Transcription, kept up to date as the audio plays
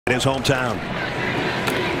his hometown.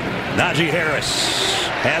 Najee Harris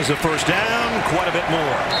has the first down, quite a bit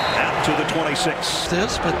more, out to the 26.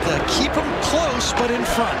 But keep him close, but in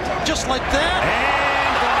front, just like that.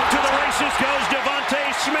 And off to the races goes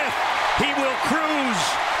Devontae Smith. He will cruise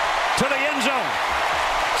to the end zone.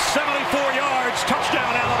 74 yards,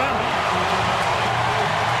 touchdown Alabama.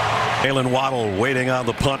 Jalen Waddle waiting on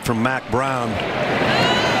the punt from Mack Brown.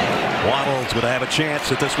 Waddle's going to have a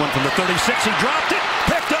chance at this one from the 36. He dropped it,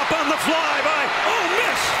 picked up on the fly by Ole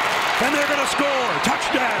Miss, and they're going to score.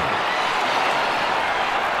 Touchdown.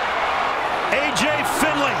 A.J.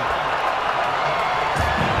 Finley.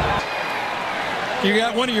 You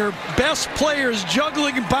got one of your best players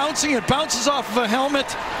juggling and bouncing. It bounces off of a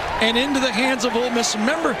helmet and into the hands of Ole Miss.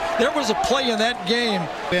 Remember, there was a play in that game.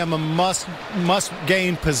 Alabama must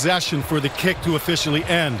gain possession for the kick to officially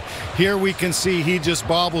end. Here we can see he just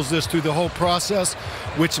bobbles this through the whole process,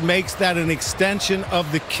 which makes that an extension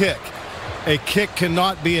of the kick. A kick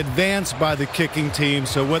cannot be advanced by the kicking team,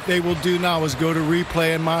 so what they will do now is go to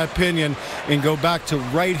replay, in my opinion, and go back to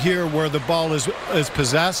right here where the ball is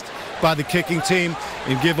possessed by the kicking team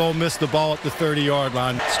and give Ole Miss the ball at the 30-yard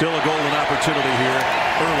line. Still a golden opportunity here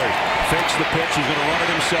early. Fakes the pitch. He's going to run it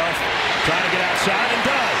himself. Trying to get outside and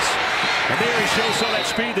does. And there he shows some of that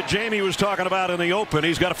speed that Jamie was talking about in the open.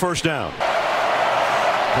 He's got a first down.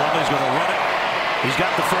 Plumlee's going to run it. He's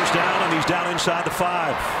got the first down, and he's down inside the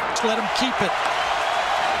 5. Let's let him keep it.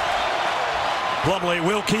 Plumlee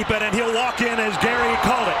will keep it, and he'll walk in as Gary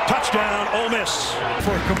called it. Touchdown, Ole Miss.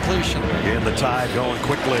 For completion. Again, the Tide going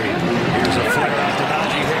quickly. Here's a flare out to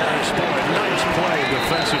Najee Harris. Boy, nice play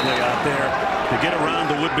defensively out there to get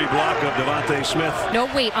around the would-be block of Devontae Smith. No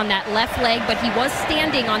weight on that left leg, but he was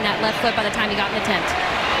standing on that left foot by the time he got in the tent.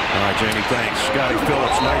 All right, Jamie, thanks. Scotty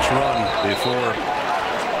Phillips, nice run before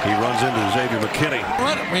he runs into Xavier McKinney.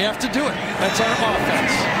 Run it. We have to do it. That's our offense.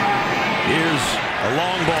 Here's a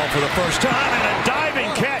long ball for the first time and a diving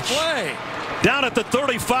catch. Play. Down at the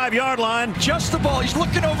 35-yard line. Just the ball. He's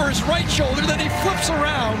looking over his right shoulder, then he flips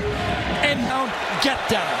around and now get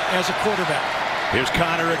down as a quarterback. Here's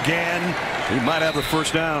Connor again. He might have the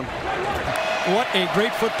first down. What a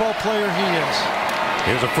great football player he is.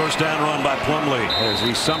 Here's a first down run by Plumlee as he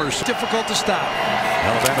summers. Difficult to stop.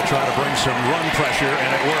 Alabama trying to bring some run pressure, and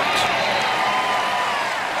it worked.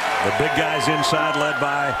 The big guys inside led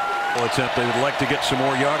by attempt. They would like to get some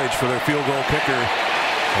more yardage for their field goal kicker.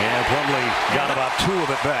 And Plumlee got about 2 of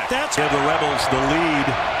it back. That's give the Rebels the lead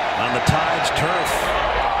on the Tide's turf.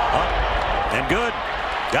 Up and good.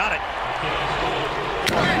 Got it.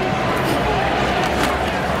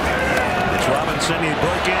 It's Robinson. He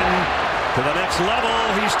broke in to the next level.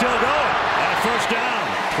 He's still going. And a first down.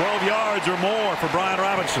 12 yards or more for Brian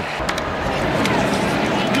Robinson.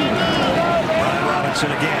 Brian Robinson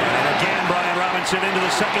again. And again Brian Robinson into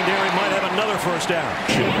the secondary. Might have another first down.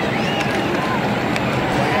 Play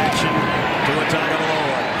action to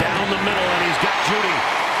Tagovailoa. Down the middle, and he's got Judy.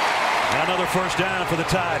 Another first down for the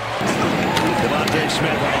Tide. Devontae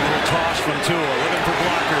Smith on a little toss from Tua. Looking for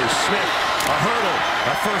blockers. Smith, a hurdle.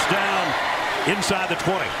 A first down inside the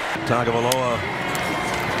 20. Tagovailoa.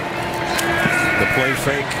 The play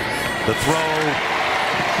fake. The throw.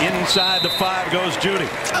 Inside the 5 goes Judy.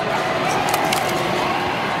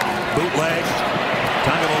 Bootleg.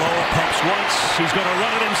 Tagovailoa pumps once. He's going to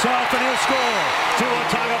run it himself, and he'll score. Tua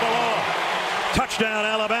Tagovailoa. Touchdown,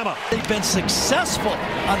 Alabama. They've been successful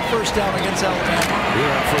on first down against Alabama. Here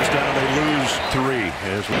on first down, they lose 3.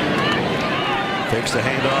 Takes the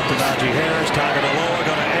handoff to Najee Harris. Tagovailoa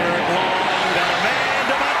going to air it long. Got a man,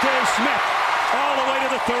 Devontae Smith, all the way to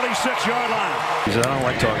the 36-yard line. I don't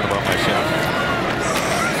like talking about myself.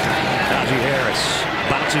 Najee Harris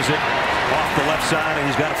bounces it off the left side, and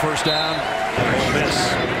he's got a first down. And miss.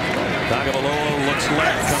 Tagovailoa looks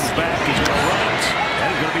left, comes back. He's going to run it. And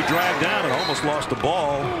he's going to be dragged down and almost lost the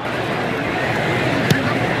ball. On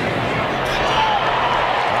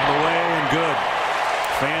the way and good.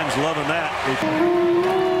 Fans loving that.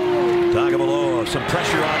 Tagovailoa, some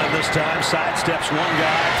pressure on him this time. Sidesteps one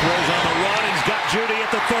guy, throws on the run, and he's got Judy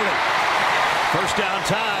at the 30. First down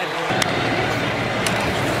Tide.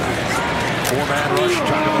 4-man rush.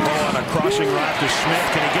 Tagovailoa on a crossing route to Smith.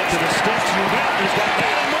 Can he get to the sticks? He's got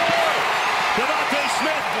more. Devontae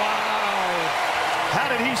Smith. Wow. How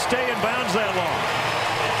did he stay in bounds that long?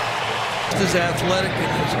 As athletic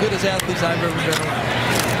and as good as athletes I've ever been around.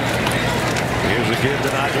 Here's a give to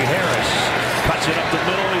Najee Harris. Cuts it up the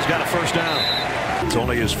middle. He's got a first down. It's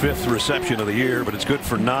only his 5th reception of the year, but it's good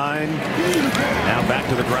for 9. Now back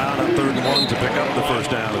to the ground on 3rd and 1 to pick up the first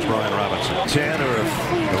down is Brian Robinson. 10, or if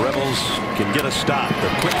the Rebels can get a stop. The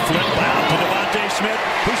quick flip out to Devontae Smith,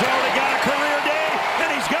 who's already got a career day,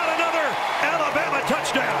 and he's got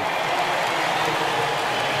touchdown.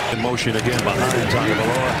 In motion again behind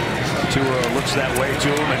Tagovailoa. Tua looks that way to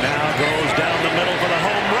him and now goes down the middle for the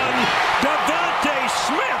home run. Devontae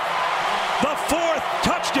Smith, the 4th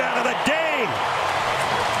touchdown of the day.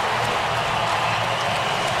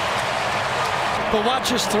 But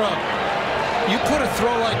watch his throw. You put a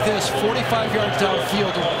throw like this 45 yards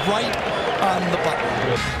downfield right on the button.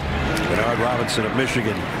 Bernard Robinson of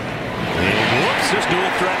Michigan. And whoops, this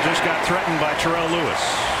dual threat just got threatened by Terrell Lewis.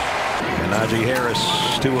 And Najee Harris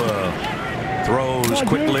throws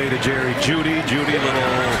quickly to Jerry Jeudy. Jeudy, a little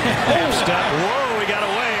half step. Whoa, he got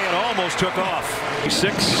away and almost took off. 6.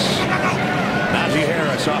 Najee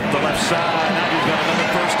Harris off the left side. Najee's got another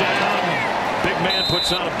first down. Big man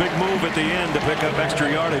puts on a big move at the end to pick up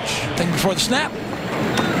extra yardage. Thing before the snap.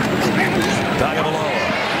 Tagovailoa.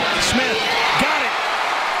 Smith got it.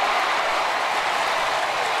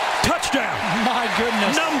 Touchdown. My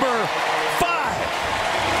goodness. Number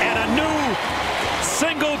 5. And a new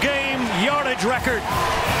single game yardage record.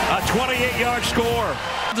 A 28-yard score.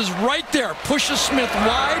 This is right there. Pushes Smith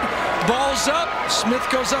wide. Ball's up. Smith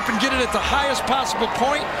goes up and get it at the highest possible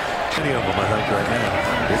point. Any of them, I think, right now.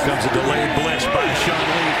 Here comes a delayed blitz by Sean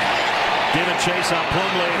Lee. Giving chase on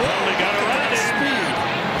Plumlee. Plumlee got around it. Speed.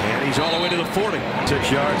 And he's all the way to the 40. 6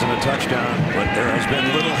 yards and a touchdown. But there has been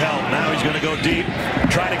little help. Now he's going to go deep.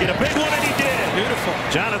 Try to get a big one, and he did. Beautiful.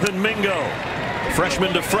 Jonathan Mingo.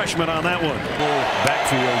 Freshman to freshman on that one.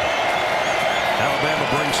 Backfield. Alabama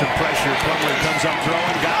brings some pressure. Plumlee comes up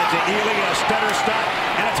throwing. Got it to Ely. A stutter stop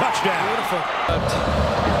and a touchdown. Beautiful.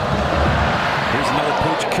 Here's another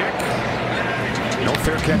pooch kick. No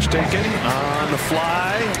fair catch taken on the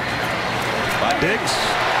fly by Diggs.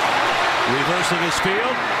 Reversing his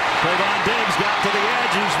field. Trayvon Diggs got to the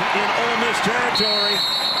edge. He's in Ole Miss territory.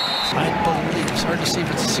 I believe it's hard to see if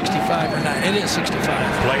it's a 65 or not. It is 65.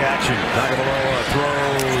 Play action. Tagovailoa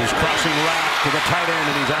throws, crossing route to the tight end,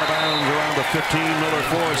 and he's out of bounds around the 15. Miller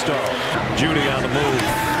Forrestal. Jeudy on the move.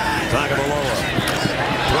 Tagovailoa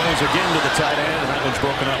throws again to the tight end, and that one's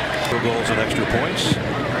broken up. 4 goals and extra points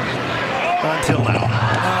until now.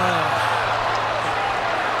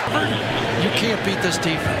 You can't beat this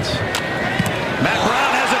defense. Matt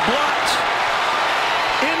Brown has it blocked.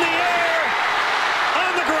 In the air.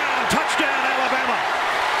 On the ground. Touchdown, Alabama.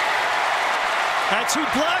 That's who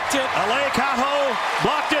blocked it. Alei Kaho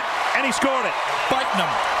blocked it, and he scored it. Biting him.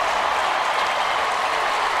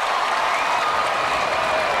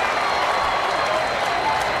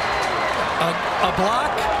 A block,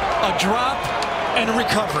 a drop, and a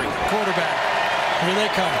recovery. Quarterback. Here they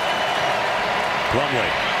come. Plumlee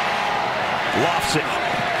lofts it.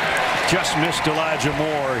 Just missed Elijah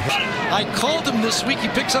Moore. I called him this week. He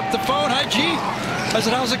picks up the phone. Hi, G. I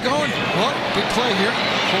said, how's it going? Well, big play here.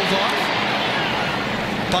 Hold off.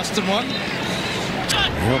 Busted one.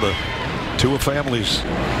 Well, the Tua families.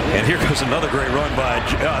 And here goes another great run by,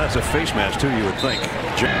 that's a face mask too, you would think.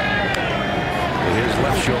 With his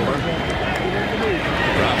left shoulder.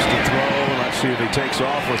 Drops to throw. Let's see if he takes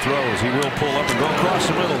off or throws. He will pull up and go across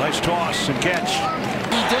the middle. Nice toss and catch.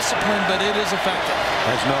 Be disciplined, but it is effective.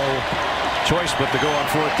 Has no choice but to go on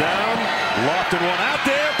 4th down. Lofted one out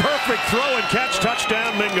there. Perfect throw and catch.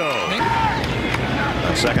 Touchdown, Mingo.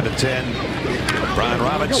 On 2nd and 10. Brian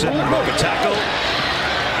Robinson broke a tackle.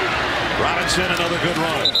 Robinson, another good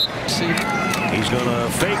run. He's going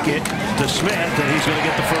to fake it to Smith, and he's going to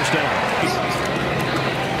get the first down.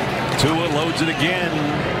 Tua loads it again.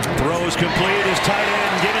 Throws complete. His tight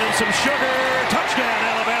end giving him some sugar. Touchdown,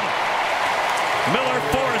 Alabama. Miller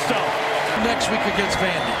Forrestal. Next week against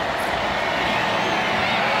Vandy.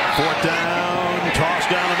 4th down. Toss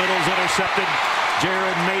down the middle is intercepted.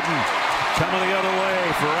 Jared Maiden coming the other way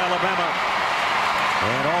for Alabama.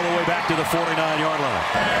 And all the way back to the 49-yard line.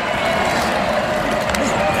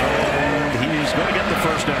 And he's going to get the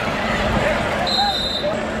first down.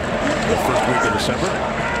 The first week of December.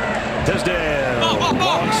 Tisdale,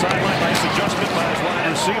 long sideline, nice adjustment by his wide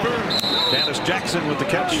receiver. Dennis Jackson with the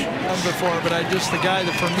catch. Before, but the guy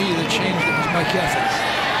that for me that changed it was Mike Evans.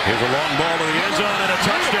 Here's a long ball to the end zone and a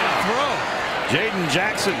touchdown. Throw. Jaden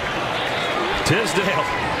Jackson. Tisdale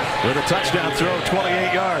with a touchdown throw,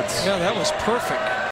 28 yards. Yeah, that was perfect.